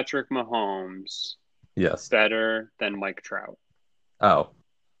Patrick Mahomes Yes. better than Mike Trout? Oh.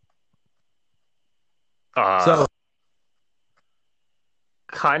 So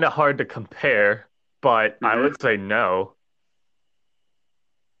kind of hard to compare, but I would say no.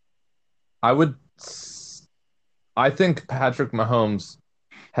 I think Patrick Mahomes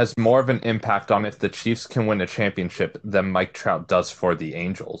has more of an impact on if the Chiefs can win a championship than Mike Trout does for the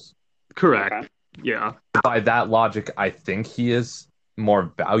Angels. Correct. Okay. Yeah. By that logic, I think he is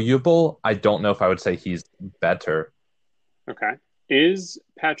more valuable. I don't know if I would say he's better. Okay. Is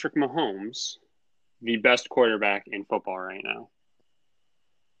Patrick Mahomes the best quarterback in football right now?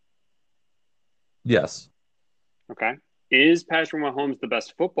 Yes. Okay. Is Patrick Mahomes the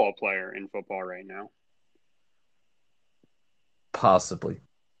best football player in football right now? Possibly.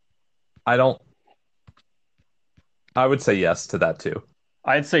 I would say yes to that too.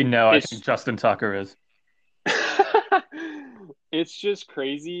 I'd say no. I think Justin Tucker is. It's just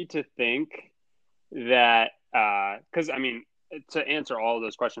crazy to think that, because I mean, to answer all of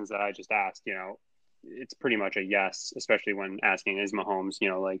those questions that I just asked, it's pretty much a yes, especially when asking is Mahomes,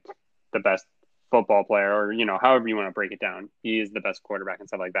 like the best football player, or however you want to break it down. He is the best quarterback and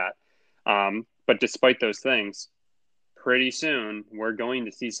stuff like that. But despite those things, pretty soon we're going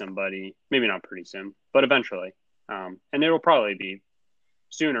to see somebody, maybe not pretty soon, but eventually, and it'll probably be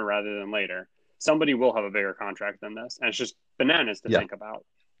sooner rather than later. Somebody will have a bigger contract than this, and it's just bananas to think about.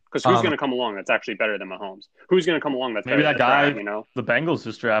 Because who's going to come along that's actually better than Mahomes? Who's going to come along that's maybe better that guy? Trout, The Bengals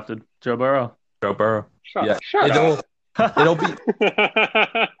just drafted Joe Burrow. Shut up.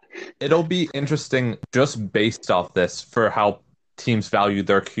 It'll be interesting just based off this for how teams value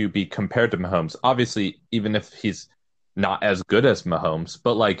their QB compared to Mahomes. Obviously, even if he's not as good as Mahomes,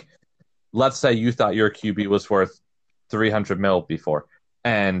 but like, let's say you thought your QB was worth 300 mil before,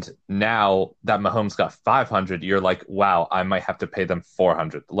 and now that Mahomes got 500, you're like, wow, I might have to pay them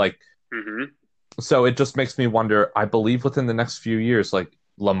 400. Like, so it just makes me wonder. I believe within the next few years, like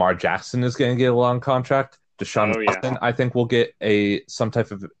Lamar Jackson is going to get a long contract. Deshaun Watson, I think, will get some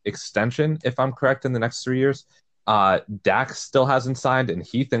type of extension, if I'm correct, in the next 3 years. Dak still hasn't signed, and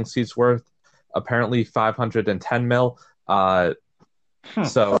he thinks he's worth apparently 510 mil.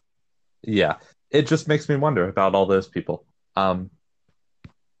 So, yeah, it just makes me wonder about all those people.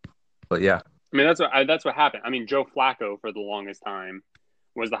 But yeah, I mean, that's what happened. I mean, Joe Flacco for the longest time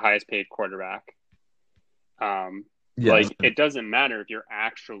was the highest paid quarterback. Like, it doesn't matter if you're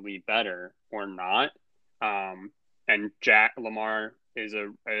actually better or not. And Lamar is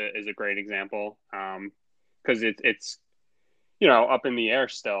a great example, because it's up in the air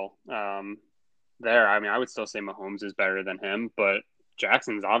still. There, I mean, I would still say Mahomes is better than him, but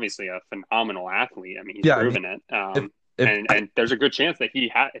Jackson's obviously a phenomenal athlete. I mean, he's proven it. And there's a good chance that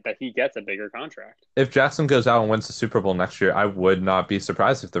he gets a bigger contract. If Jackson goes out and wins the Super Bowl next year, I would not be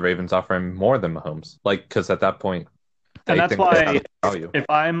surprised if the Ravens offer him more than Mahomes. Like, because at that point, and that's why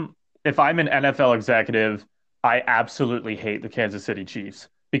if I'm an NFL executive, I absolutely hate the Kansas City Chiefs,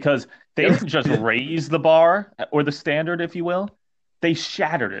 because they didn't just raise the bar or the standard, if you will. They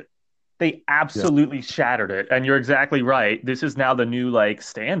shattered it. They absolutely shattered it. And you're exactly right. This is now the new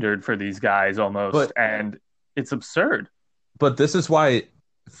standard for these guys almost. And it's absurd. But this is why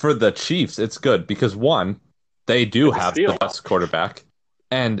for the Chiefs, it's good because one, they do have the best quarterback.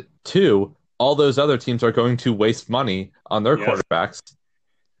 And two, all those other teams are going to waste money on their quarterbacks,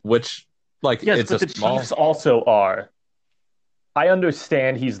 which it's but the Chiefs also are. I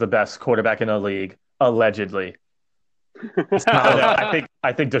understand he's the best quarterback in the league, allegedly. I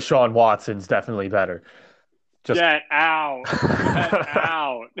think Deshaun Watson's definitely better. Get out. Get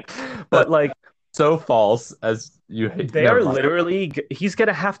out. But so false as you hate. Never They're mind. literally he's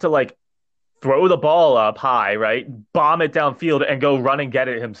gonna have to like throw the ball up high, right? Bomb it downfield and go run and get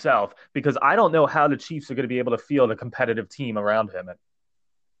it himself because I don't know how the Chiefs are going to be able to field a competitive team around him.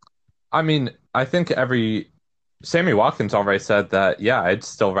 I mean, I think every Sammy Watkins already said that, yeah, I'd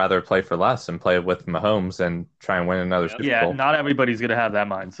still rather play for less and play with Mahomes and try and win another Yep. Super Yeah, Bowl. not everybody's going to have that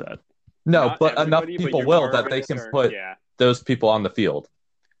mindset. No, Not but enough everybody, but people you will are that going they to can start. put Yeah. those people on the field.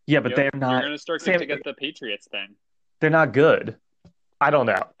 Yeah, but Yep. they're You're not going to start Sam, to get the Patriots thing. they're not good. I don't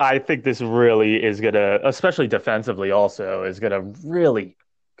know. I think this really is going to, especially defensively also, is going to really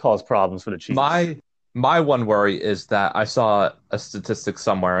cause problems for the Chiefs. My one worry is that I saw a statistic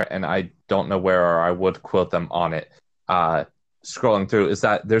somewhere, and I don't know where, or I would quote them on it. Uh, Scrolling through, is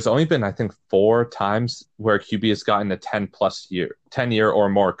that there's only been, I think, 4 times where QB has gotten a 10 year or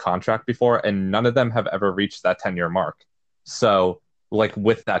more contract before, and none of them have ever reached that 10-year mark. So, like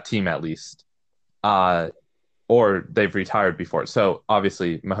with that team at least, uh, or they've retired before. So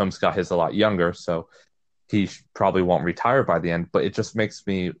obviously Mahomes got his a lot younger, so he probably won't retire by the end, but it just makes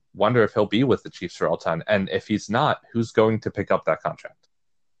me wonder if he'll be with the Chiefs for all time. And if he's not, who's going to pick up that contract?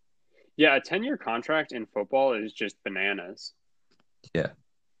 Yeah, a 10-year contract in football is just bananas. Yeah.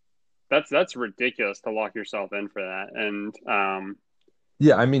 That's ridiculous to lock yourself in for that. And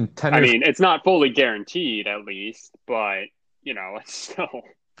Yeah, I mean, 10 I years, mean, it's not fully guaranteed at least, but it's still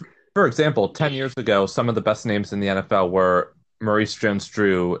for example, 10 years ago, some of the best names in the NFL were Maurice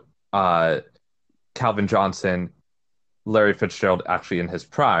Jones-Drew, uh, Calvin Johnson, Larry Fitzgerald actually in his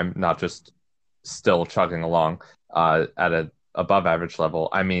prime, not just still chugging along at a above average level.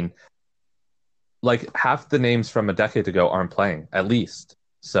 I mean, like half the names from a decade ago aren't playing, at least.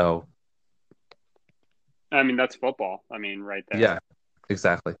 So, I mean, that's football. I mean, right there. yeah,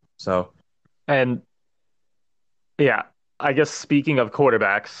 exactly. So, And yeah, I guess speaking of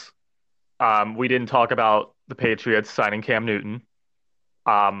quarterbacks, we didn't talk about the Patriots signing Cam Newton.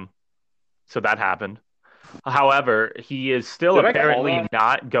 Um, so that happened. However, he is still Did I call apparently that?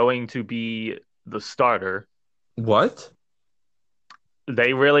 not going to be the starter. what?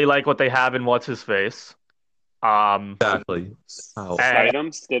 They really like what they have in what's his face. Um, Exactly. Oh,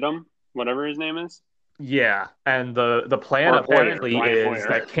 and Stidham, whatever his name is, yeah, and the plan or Hoyer, apparently Brian is Hoyer.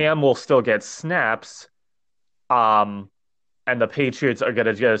 that Cam will still get snaps. Um, and the Patriots are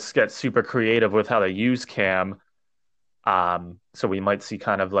gonna just get super creative with how they use Cam. So we might see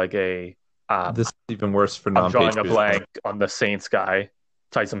kind of like a this is even worse for I'm drawing a non-Patriots. blank on the Saints guy,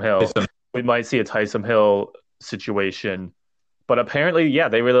 Taysom Hill. Taysom. We might see a Taysom Hill situation. But apparently, yeah,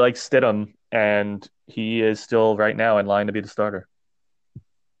 they really like Stidham, and he is still right now in line to be the starter.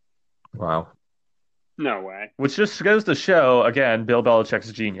 Wow. No way. Which just goes to show, again, Bill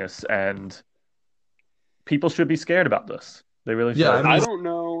Belichick's genius, and people should be scared about this. They really Yeah, should. I I mean, don't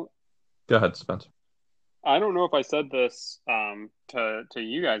know. go ahead, Spencer. I don't know if I said this to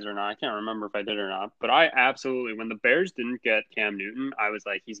you guys or not. I can't remember if I did or not. But I absolutely, when the Bears didn't get Cam Newton, I was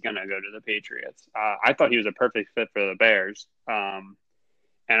like, he's gonna go to the Patriots. I thought he was a perfect fit for the Bears.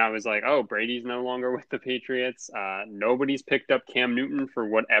 And I was like, oh, Brady's no longer with the Patriots. Nobody's picked up Cam Newton for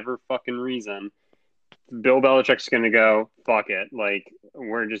whatever fucking reason. Bill Belichick's gonna go, fuck it. Like,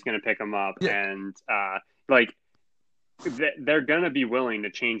 we're just gonna pick him up, Yeah, and like they're going to be willing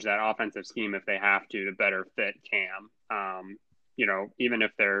to change that offensive scheme if they have to better fit Cam. Even if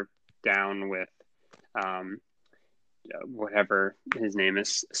they're down with whatever his name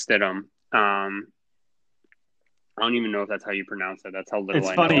is, Stidham. I don't even know if that's how you pronounce it. That's how little It's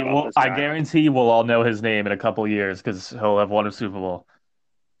I know funny. about this I guy. guarantee we'll all know his name in a couple years because he'll have won a Super Bowl.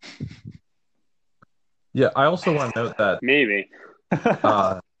 yeah. I also want to note that Maybe.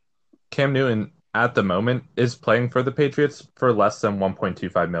 uh, Cam Newton at the moment is playing for the Patriots for less than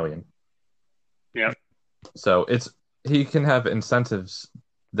 1.25 million. Yep. So he can have incentives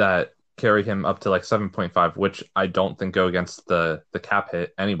that carry him up to like 7.5, which I don't think go against the cap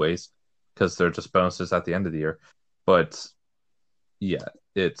hit anyways, because they're just bonuses at the end of the year. But yeah,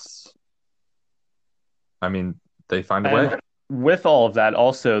 I mean, they find a way. And with all of that,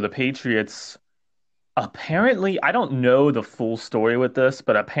 also, the Patriots apparently, I don't know the full story with this,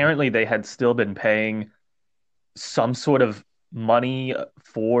 but apparently they had still been paying some sort of money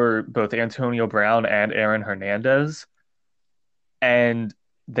for both Antonio Brown and Aaron Hernandez. And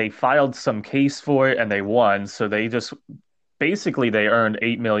they filed some case for it and they won. So they just basically they earned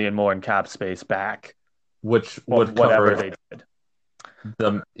 8 million more in cap space back Which of would whatever cover they did.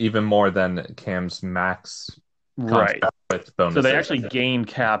 them even more than Cam's max Right. contract with So they bonuses. actually gained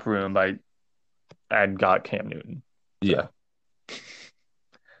cap room by and got Cam Newton. Yeah.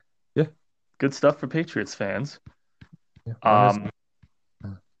 Yeah. Good stuff for Patriots fans. Yeah. Um,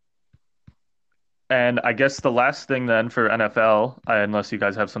 And I guess the last thing then for NFL, unless you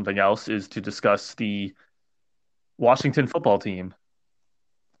guys have something else, is to discuss the Washington football team.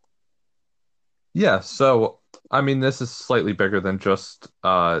 Yeah, so I mean, this is slightly bigger than just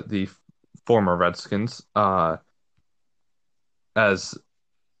the former Redskins, as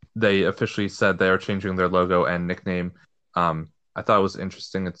they officially said they are changing their logo and nickname. I thought it was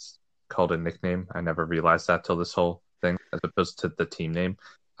interesting. It's called a nickname. I never realized that till this whole thing, as opposed to the team name.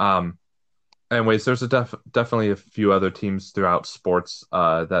 Um, Anyways, there's definitely a few other teams throughout sports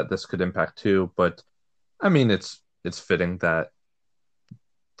that this could impact too, but I mean, it's fitting that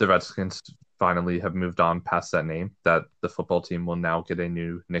the Redskins finally have moved on past that name, that the football team will now get a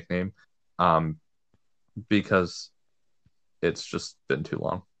new nickname, um, because it's just been too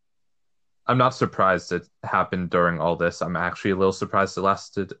long. I'm not surprised it happened during all this. I'm actually a little surprised it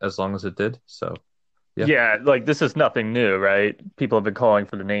lasted as long as it did. So, yeah. Yeah, like this is nothing new, right? People have been calling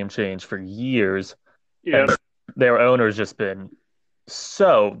for the name change for years, and Yep. their owner's just been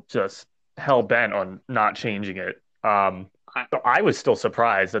so just hell bent on not changing it. I, So I was still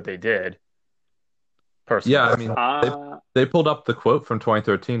surprised that they did, Yeah, I personally. mean, uh, they pulled up the quote from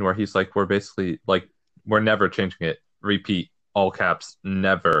 2013 where he's like, we're basically like, we're never changing it. Repeat, all caps,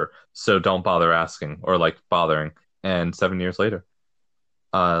 never. So don't bother asking or like bothering. And 7 years later,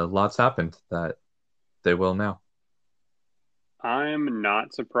 lots happened that they will now. I'm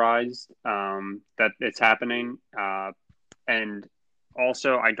not surprised that it's happening. And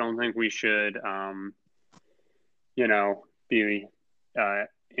also, I don't think we should, be uh,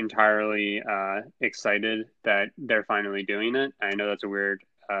 entirely excited that they're finally doing it. I know that's a weird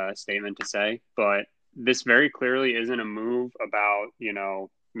statement to say, but this very clearly isn't a move about,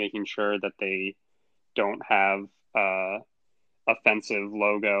 making sure that they don't have offensive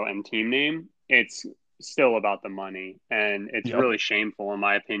logo and team name. It's still about the money. And it's Yep. really shameful, in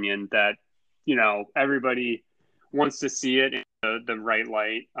my opinion, that, everybody wants to see it in the right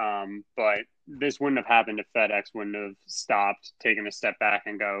light. But this wouldn't have happened if FedEx wouldn't have stopped, taken a step back,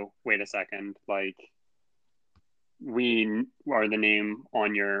 and go, wait a second, like, we are the name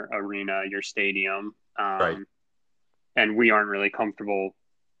on your arena, your stadium. Right. And we aren't really comfortable,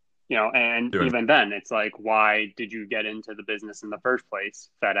 and Doing even then it's like, why did you get into the business in the first place,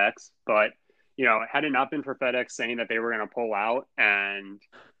 FedEx? But had it not been for FedEx saying that they were going to pull out, and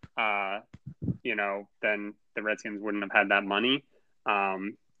uh then the Redskins wouldn't have had that money.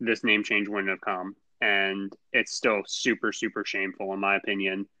 This name change wouldn't have come, and it's still super super shameful, in my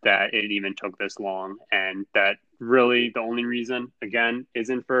opinion, that it even took this long, and that really the only reason, again,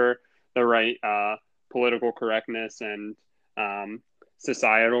 isn't for the right political correctness and um,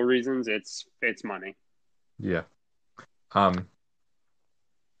 societal reasons. It's money. Yeah. Um,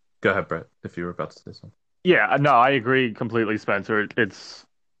 Go ahead, Brett, if you were about to say something. Yeah, no, I agree completely, Spencer. It's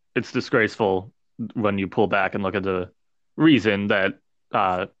disgraceful when you pull back and look at the reason that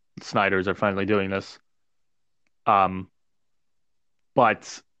uh, Snyder's are finally doing this. Um,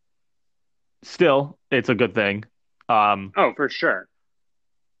 but still, it's a good thing. Um, Oh, for sure.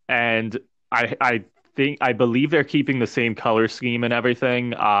 and I believe they're keeping the same color scheme and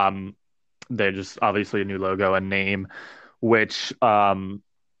everything. They're just obviously a new logo and name, which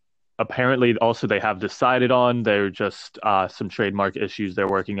apparently also they have decided on. They're just some trademark issues they're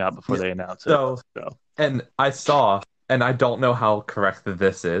working out before Yeah. they announce it. So, So and I saw, and I don't know how correct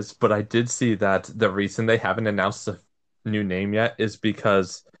this is, but I did see that the reason they haven't announced a new name yet is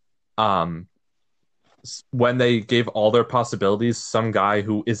because um when they gave all their possibilities, some guy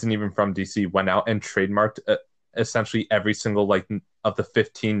who isn't even from DC went out and trademarked essentially every single like of the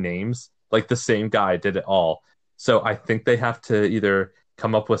 15 names. Like the same guy did it all. So I think they have to either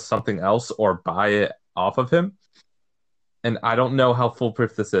come up with something else or buy it off of him. And I don't know how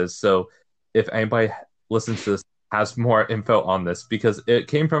foolproof this is. So if anybody listens to this has more info on this, because it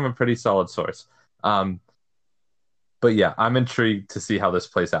came from a pretty solid source. Um, but yeah, I'm intrigued to see how this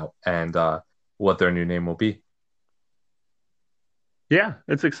plays out and what their new name will be. yeah,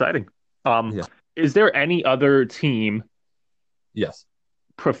 it's exciting. Um, Yeah. is there any other team, Yes.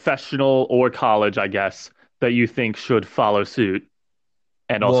 professional or college, I guess, that you think should follow suit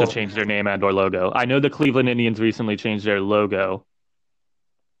and also Well, change their name and or logo? I know the Cleveland Indians recently changed their logo.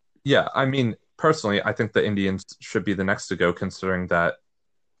 yeah, I mean, personally, I think the Indians should be the next to go, considering that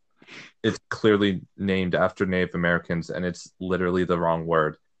it's clearly named after Native Americans and it's literally the wrong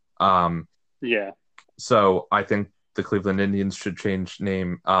word. Um, Yeah. so I think the Cleveland Indians should change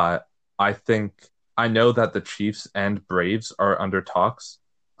name. I think I know that the Chiefs and Braves are under talks,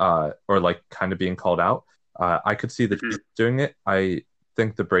 or like kind of being called out. I could see the Mhm. Chiefs doing it. I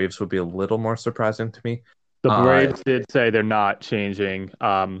think the Braves would be a little more surprising to me. The Uh, Braves did say they're not changing.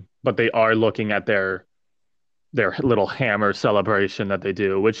 but they are looking at their little hammer celebration that they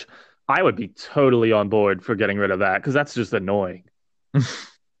do, which I would be totally on board for getting rid of that because that's just annoying.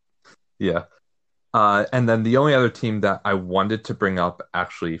 Yeah. And then the only other team that I wanted to bring up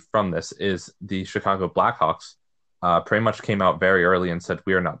actually from this is the Chicago Blackhawks. Pretty much came out very early and said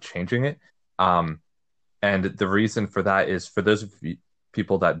we are not changing it. And the reason for that is for those of you,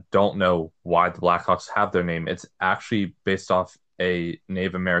 people that don't know why the Blackhawks have their name, it's actually based off a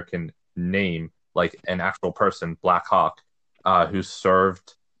Native American name, like an actual person, Black Hawk, who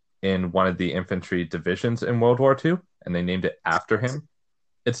served in one of the infantry divisions in World War II, and they named it after him.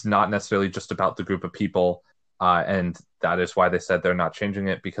 It's not necessarily just about the group of people, and that is why they said they're not changing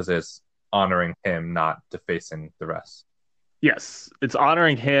it because it's honoring him, not defacing the rest. Yes, it's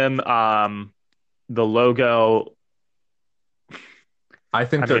honoring him. The logo, I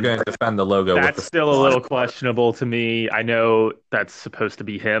think they're going to defend the logo with that's the still a on little it. questionable to me. I know that's supposed to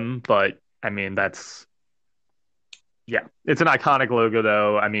be him, but I mean, yeah, it's an iconic logo,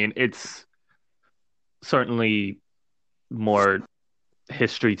 though. I mean, it's certainly more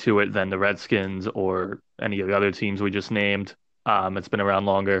history to it than the Redskins or any of the other teams we just named. It's been around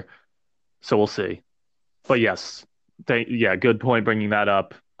longer, so we'll see. But yes, yeah, good point bringing that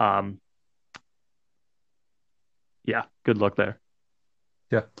up. Yeah, good luck there.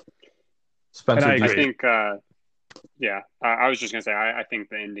 Yeah, And Spencer, I do you I agree. think, yeah, I was just gonna say, I think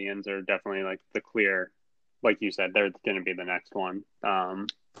the Indians are definitely like the clear, like you said, they're gonna be the next one.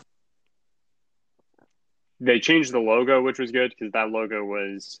 They changed the logo, which was good because that logo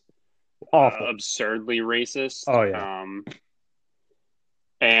was Awful. absurdly racist. Oh yeah.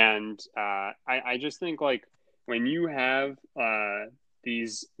 And I just think like when you have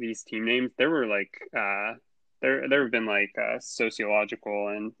these team names, there were like there have been like sociological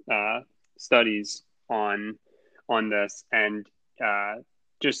and studies on this, and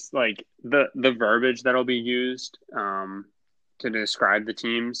just like the verbiage that'll be used to describe the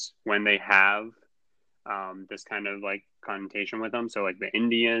teams when they have this kind of like connotation with them. So like the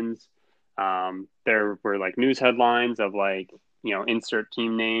Indians, there were like news headlines of like, insert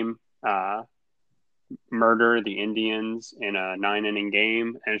team name, murder the Indians in a 9 inning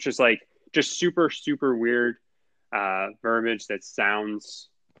game. And it's just like, just super, super weird verbiage that sounds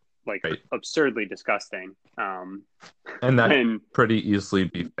like right? absurdly disgusting. And that And pretty easily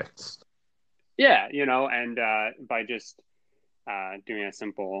be fixed. yeah, and by just doing a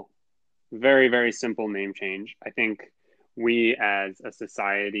simple, very, very simple name change, I think we as a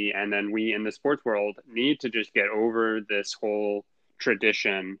society and then we in the sports world need to just get over this whole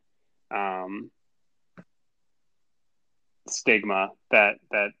tradition um, stigma that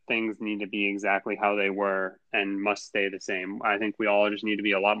things need to be exactly how they were and must stay the same. I think we all just need to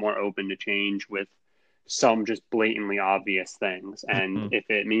be a lot more open to change with some just blatantly obvious things. And Mhm. if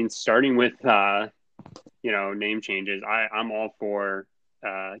it means starting with name changes, I'm all for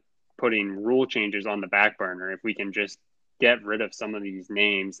putting rule changes on the back burner. If we can just get rid of some of these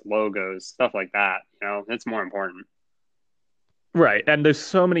names, logos, stuff like that, that's more important. Right. And there's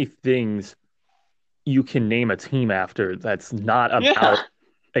so many things you can name a team after that's not Yeah. about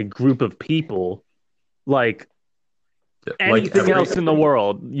a group of people. Like Like anything else in the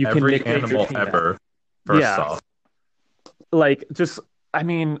world, you can every nickname your animal team after. ever, first Yeah. off. Like just I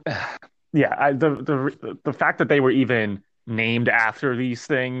mean, yeah, the fact that they were even named after these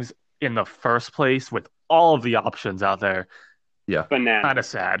things in the first place with all of the options out there, Yeah. kind of Bananas.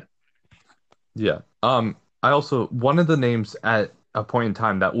 sad. Yeah. I also one of the names at a point in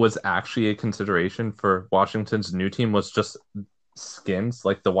time that was actually a consideration for Washington's new team was just Skins,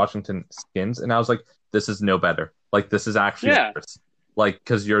 like the Washington Skins, and I was like, this is no better. Like this is actually Yeah. worse. Like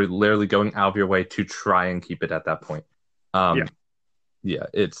because you're literally going out of your way to try and keep it at that point. Yeah. Yeah,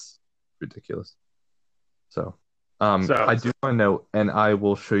 it's ridiculous. So, So I do want to know, and I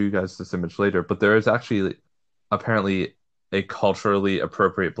will show you guys this image later, but there is actually apparently a culturally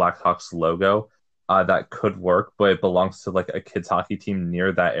appropriate Blackhawks logo that could work, but it belongs to like a kids hockey team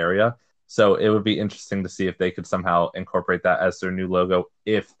near that area. So it would be interesting to see if they could somehow incorporate that as their new logo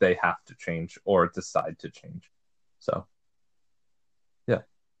if they have to change or decide to change. So, yeah.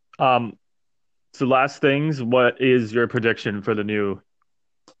 um so last things, what is your prediction for the new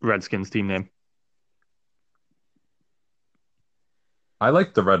Redskins team name? I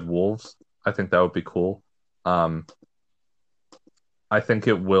like the Red Wolves. I think that would be cool. Um, I think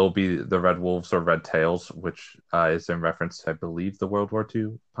it will be the Red Wolves or Red Tails, which is in reference to, I believe, the World War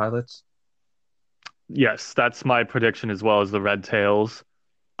II pilots. Yes, that's my prediction as well as the Red Tails.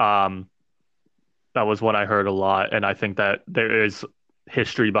 Um, that was one I heard a lot, and I think that there is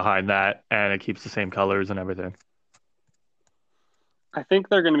history behind that, and it keeps the same colors and everything. I think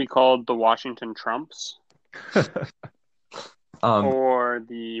they're going to be called the Washington Trumps Um, or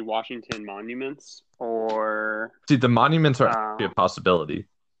the Washington Monuments or see, the monuments are actually a possibility,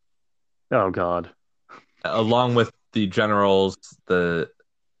 Oh God. along with the generals, a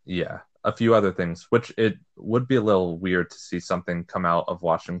few other things, which it would be a little weird to see something come out of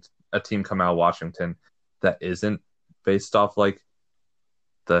Washington, a team come out of Washington that isn't based off like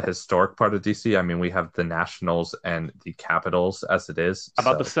the historic part of DC. I mean, we have the Nationals and the Capitals as it is. How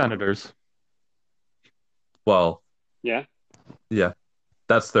about the So, Senators? well, yeah. yeah,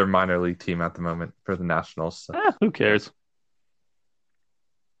 that's their minor league team at the moment for the Nationals. So. Who cares?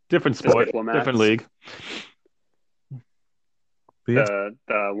 Different The sport, Diplomats. different league. But yeah,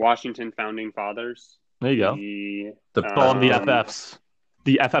 The Washington Founding Fathers. There you go. Call them the FFs.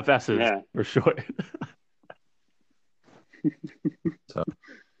 The FFSs Yeah. for short. So.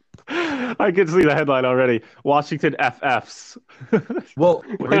 I can see the headline already. Washington FFs. Well,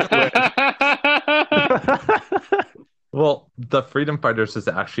 well, the Freedom Fighters is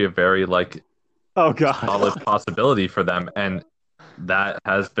actually a very like Oh God. solid possibility for them, and that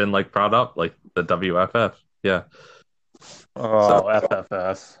has been like brought up, like the WFF. Yeah. Oh,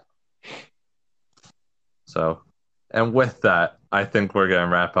 FFS. So, and with that, I think we're gonna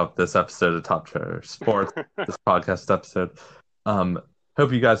wrap up this episode of Top Cheddar Sports, this podcast episode.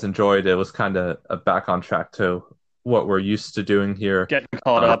 Hope you guys enjoyed. It was kind of back on track to what we're used to doing here. Getting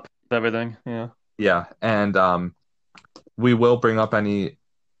caught up with everything. Yeah. Yeah, and we will bring up any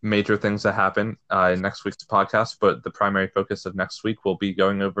major things that happen in next week's podcast, but the primary focus of next week will be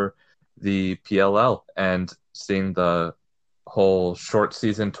going over the PLL and seeing the whole short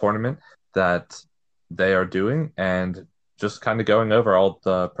season tournament that they are doing and just kind of going over all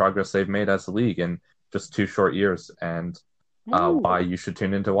the progress they've made as a league in just 2 short years and why you should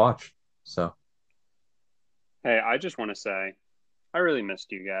tune in to watch. So, Hey, I just want to say, I really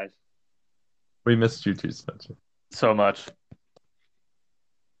missed you guys. we missed you too, Spencer. So much.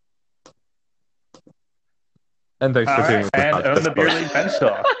 And thanks for tuning in. And own the beer league bench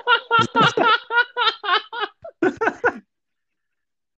talk.